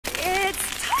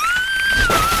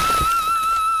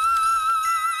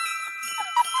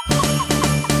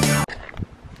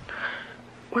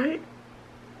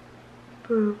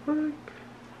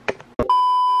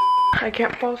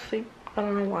can't fall asleep. I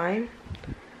don't know why.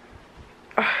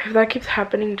 If that keeps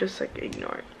happening, just like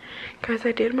ignore it. Guys,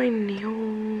 I did my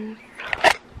nails.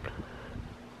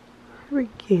 There we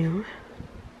go.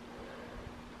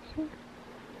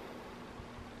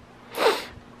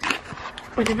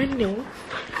 I did my nails.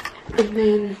 And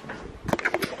then,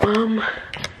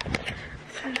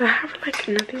 since I have like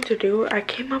nothing to do, I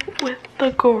came up with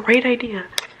the great idea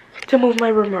to move my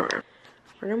room around.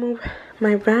 We're gonna move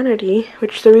my vanity,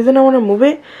 which the reason I want to move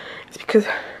it is because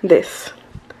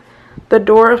the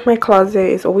door of my closet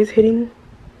is always hitting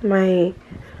that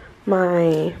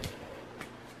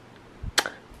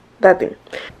thing.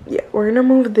 Yeah, we're gonna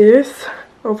move this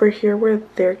over here where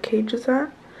their cage is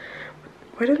at.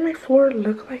 Why does my floor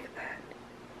look like that?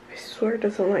 I swear it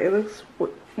doesn't. Like, it looks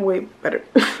way better.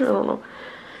 I don't know.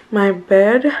 My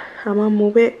bed, I'm gonna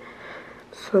move it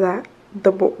so that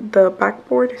the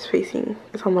backboard is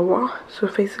on the wall. So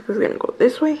basically it's gonna go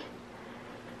this way.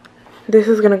 This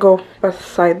is gonna go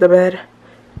beside the bed.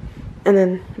 And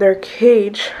then their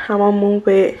cage, I'm gonna move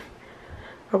it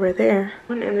over there.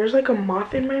 And there's like a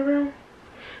moth in my room.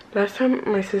 Last time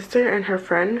my sister and her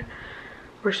friend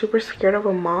were super scared of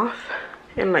a moth.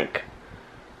 And like,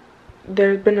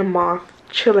 there's been a moth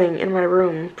chilling in my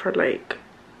room for like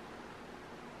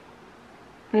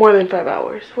more than 5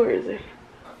 hours. Where is it?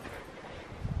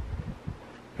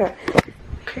 Yeah.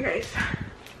 Okay guys.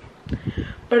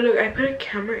 But look, I put a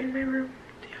camera in my room.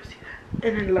 Do you see that?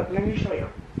 And then look, let me show you.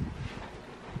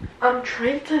 I'm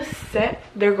trying to set,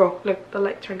 there you go, look, the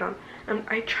light turned on.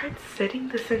 I tried setting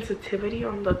the sensitivity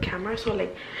on the camera so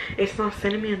like it's not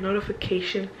sending me a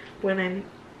notification when I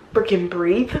freaking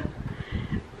breathe.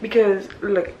 Because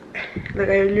look,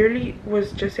 I literally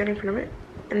was just standing in front of it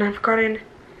and I've gotten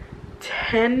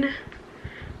 10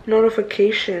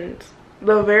 notifications.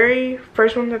 The very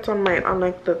first one that's on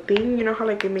like the thing, you know how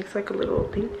like it makes like a little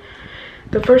thing.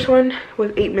 The first one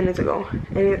was 8 minutes ago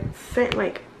and it sent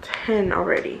like 10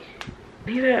 already.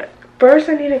 First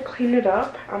I need to clean it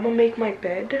up. I'm gonna make my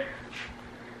bed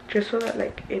just so that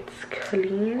like it's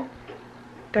clean.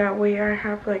 That way I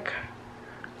have like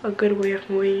a good way of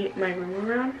moving my room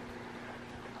around.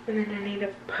 And then I need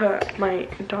to put my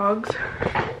dog's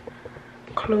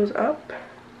clothes up.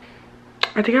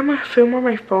 I think I'm gonna film on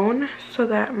my phone so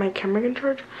that my camera can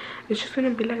charge. It's just gonna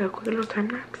be like a quick little time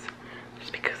lapse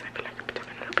just because I feel like I'm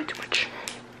doing a little bit too much.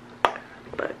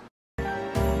 But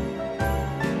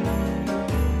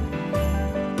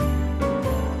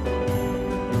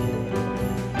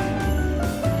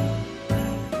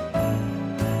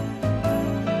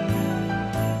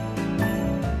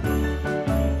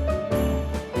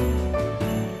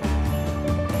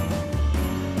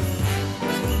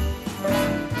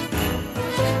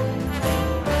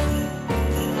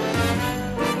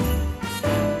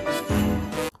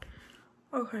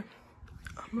okay,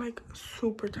 I'm like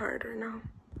super tired right now.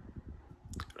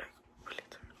 Like really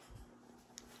tired.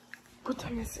 What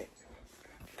time is it?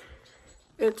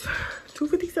 It's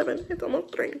 2:57. It's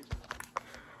almost 3.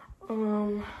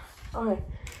 Okay.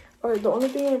 The only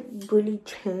thing I really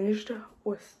changed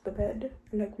was the bed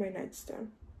and like my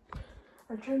nightstand.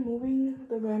 I tried moving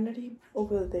the vanity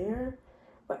over there,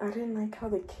 but I didn't like how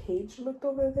the cage looked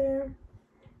over there.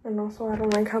 And also I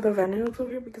don't like how the vanity looks over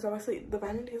here because obviously the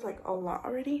vanity is like a lot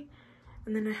already.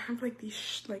 And then I have like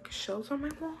these like shelves on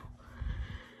my wall.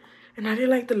 And I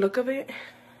didn't like the look of it.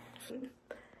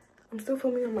 I'm still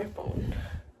filming on my phone.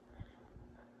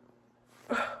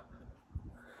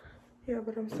 Yeah,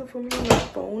 but I'm still filming on my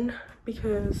phone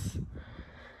because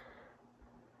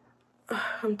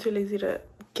I'm too lazy to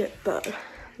get the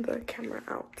camera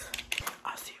out.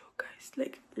 I'll see you guys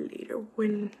like later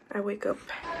when I wake up.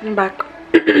 I'm back.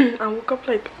 I woke up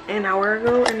like an hour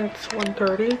ago and it's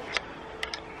 1:30.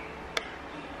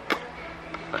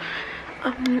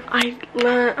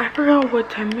 I forgot what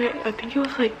time I think it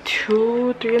was like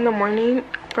 2, 3 in the morning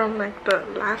from like the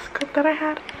last cut that I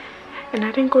had, and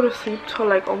I didn't go to sleep till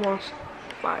like almost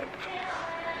 5.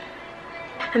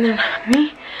 And then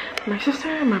me, my sister,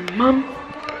 and my mom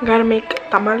gotta make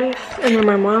tamales, and then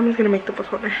my mom is gonna make the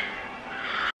pozole.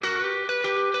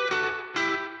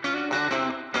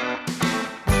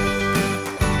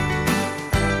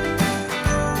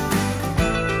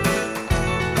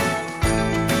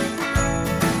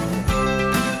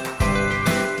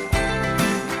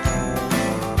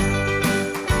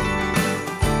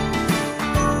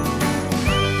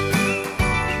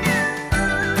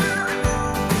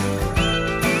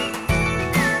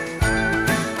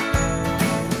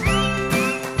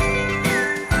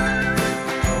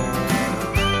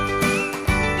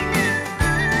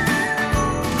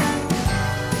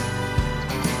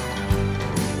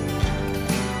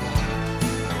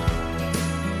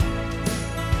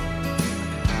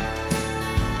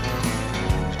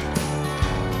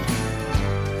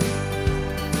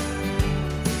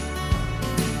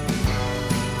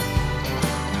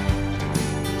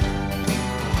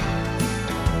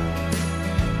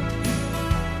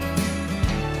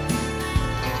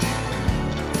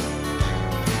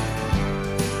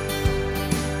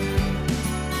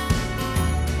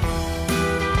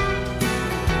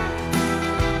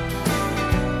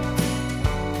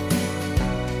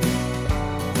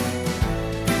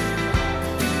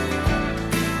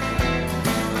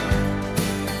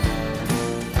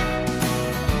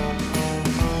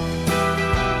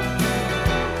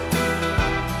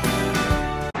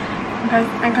 Guys,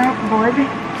 I got bored,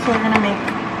 so we're gonna make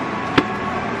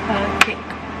a cake.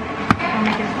 I'm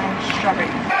making strawberry.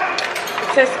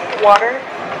 It says water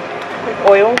with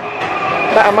oil,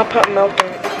 but I'm gonna put milk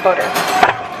and butter.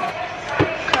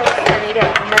 Cause I need it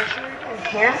measured in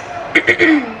here.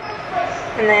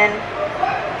 And then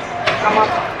I'm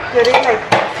gonna put it like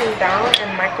facing down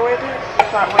and microwave it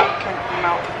so that way it can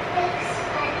melt.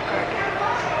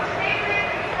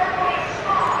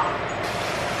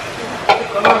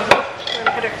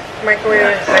 Microwave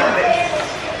it like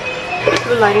this.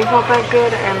 The lighting's not that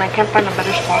good and I can't find a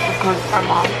better spot because our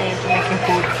mom is making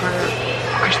food for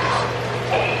Christmas.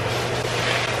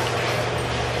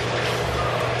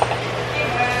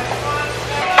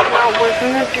 Now we're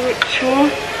gonna do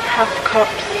 2 half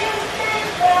cups.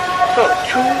 So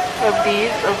 2 of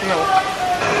these of milk.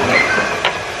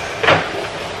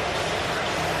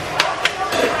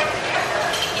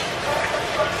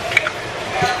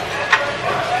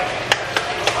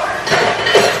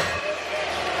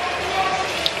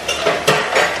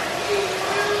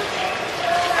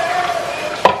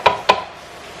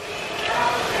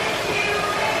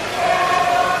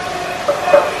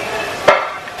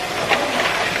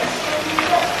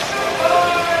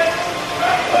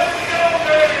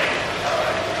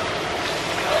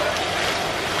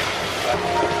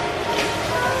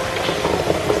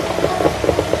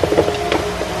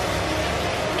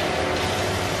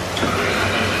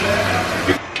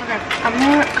 I'm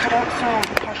gonna cut out some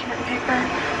parchment paper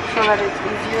so that it's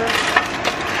easier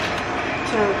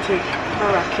to take the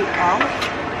cake out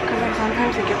because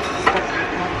sometimes it gets stuck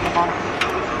at the bottom.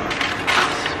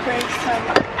 Spray some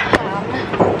ham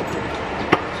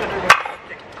so that it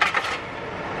sticks.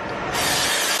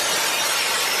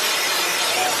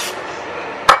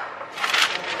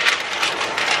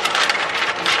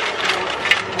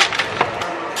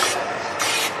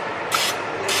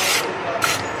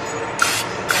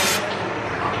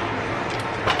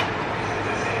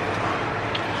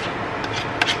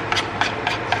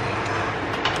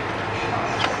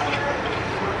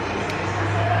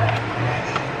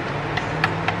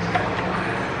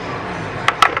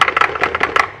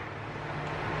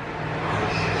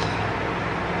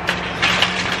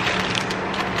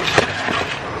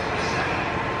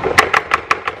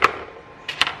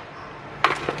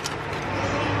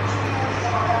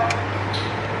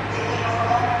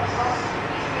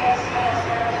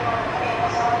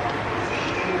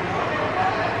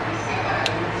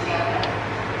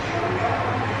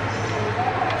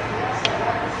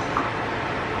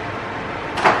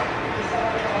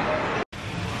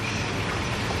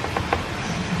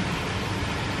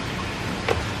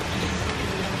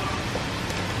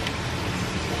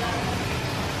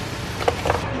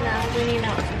 We need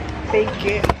to bake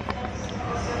it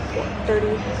for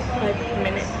 35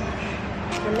 minutes.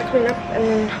 I'm gonna clean up and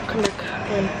then come back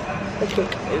and the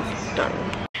cake is done.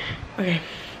 Okay,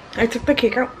 I took the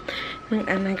cake out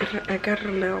and I got a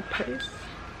little piece.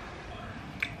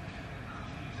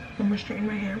 I'm gonna straighten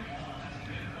my hair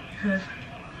because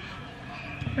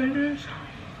it is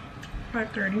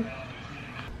 5:30.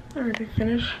 Alright, I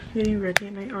finished getting ready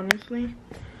and I honestly,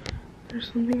 there's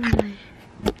something on my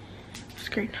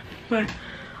screen, but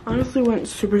honestly went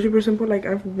super simple. Like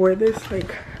I've wore this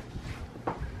like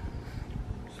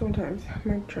sometimes.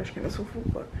 My trash can is so full,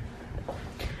 but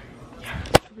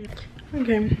yeah.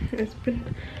 Okay, it's been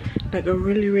like a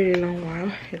really long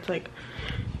while. It's like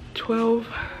 12,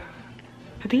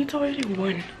 I think it's already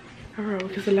 1. I don't know,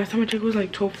 because the last time I checked was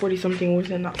like 12:40 something.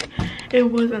 It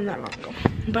wasn't that long ago,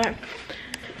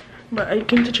 but I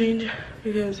came to change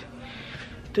because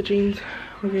the jeans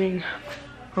were getting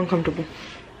uncomfortable.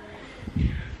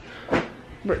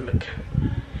 But look,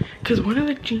 because one of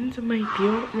the jeans of my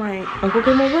uncle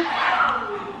came over.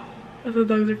 Oh, the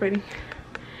dogs are fighting.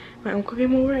 My uncle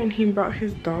came over and he brought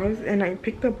his dogs and I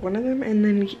picked up one of them and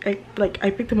then I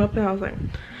picked him up and I was like,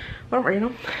 whatever, you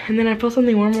know. And then I felt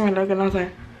something warm on my leg and I was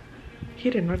like, he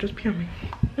did not just pee on me,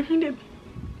 and he did.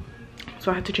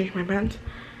 So I had to change my pants,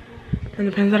 and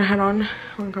the pants that I had on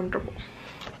were uncomfortable.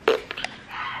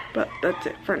 But that's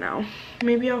it for now.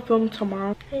 Maybe I'll film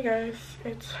tomorrow. Hey guys,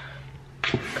 it's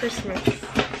Christmas.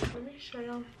 Let me show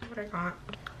you what I got.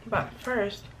 But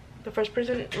first, the first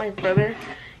present, my brother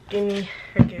gave me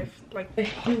a gift. Like,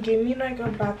 he gave me like a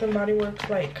Bath and Body Works,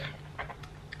 like,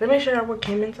 let me show you what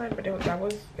came inside. But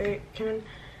it came in,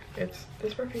 it's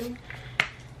this perfume.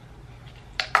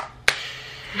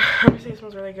 Obviously it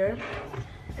smells really good.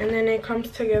 And then it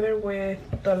comes together with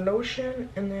the lotion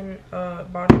and then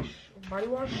body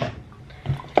wash.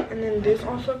 And then this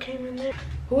also came in there.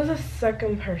 Who was the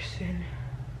second person?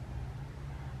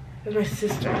 It was my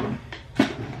sister.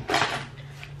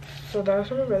 So that was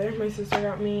from my brother. My sister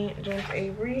got me Jones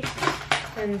Avery,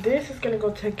 and this is gonna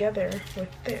go together with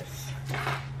this.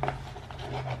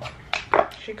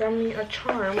 She got me a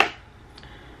charm.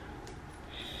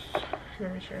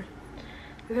 Let me show.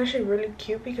 It's actually really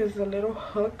cute because the little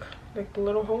hook, like the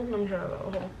little hole. Let me show you the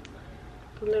little hole.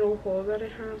 The little hole that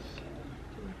it has.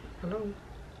 Hello.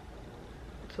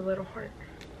 It's a little heart.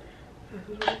 This is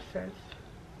what it says.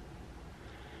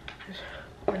 It's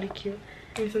really cute.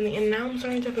 And now I'm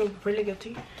starting to feel really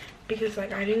guilty because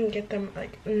like I didn't get them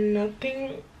like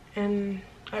nothing, and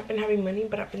I've been having money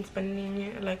but I've been spending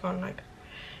it like on like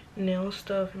nail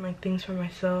stuff and like things for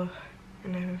myself,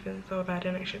 and I've been feeling so bad,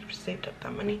 and I should have saved up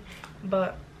that money.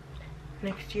 But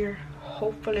next year,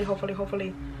 hopefully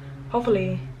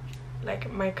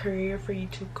like my career for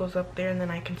YouTube goes up there, and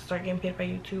then I can start getting paid by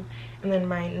YouTube, and then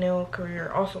my nail career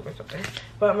also goes up there.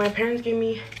 But my parents gave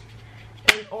me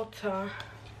an Ulta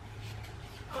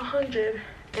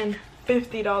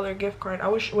 $150 gift card. I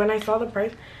wish when I saw the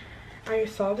price, I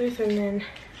saw this and then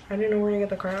I didn't know where to get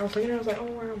the card. I was looking, I was like, oh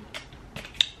wow.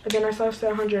 But then I saw it said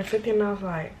 150 and I was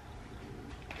like,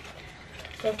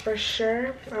 but for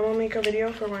sure I'm gonna make a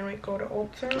video for when we go to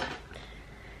Ulta.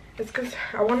 It's because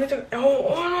I wanted to,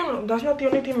 no, that's not the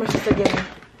only thing my sister gave me.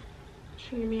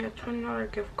 She gave me a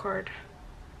 $20 gift card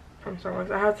from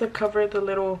Starbucks. I had to cover the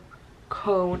little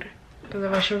code because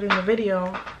if I showed in the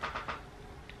video,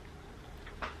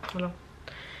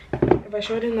 if I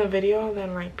show it in the video,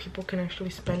 then like people can actually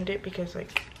spend it because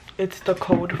like it's the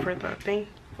code for the thing.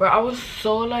 But I was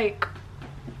so like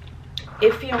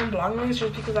iffy on Vlogmas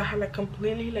just because I had like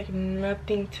completely like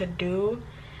nothing to do.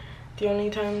 The only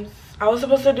times I was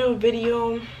supposed to do a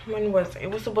video, when was it?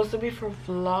 It was supposed to be for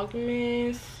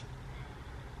Vlogmas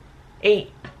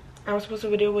 8. I was supposed to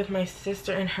video with my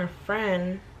sister and her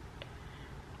friend,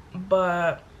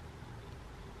 but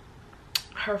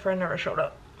her friend never showed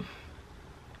up.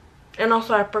 And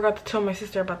also I forgot to tell my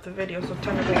sister about the video, so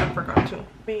technically I forgot to.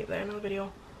 Wait, the end of the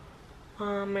video.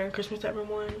 Merry Christmas to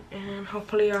everyone, and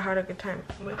hopefully y'all had a good time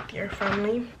with your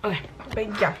family. Okay,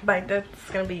 but yeah, bye. That's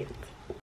gonna be it.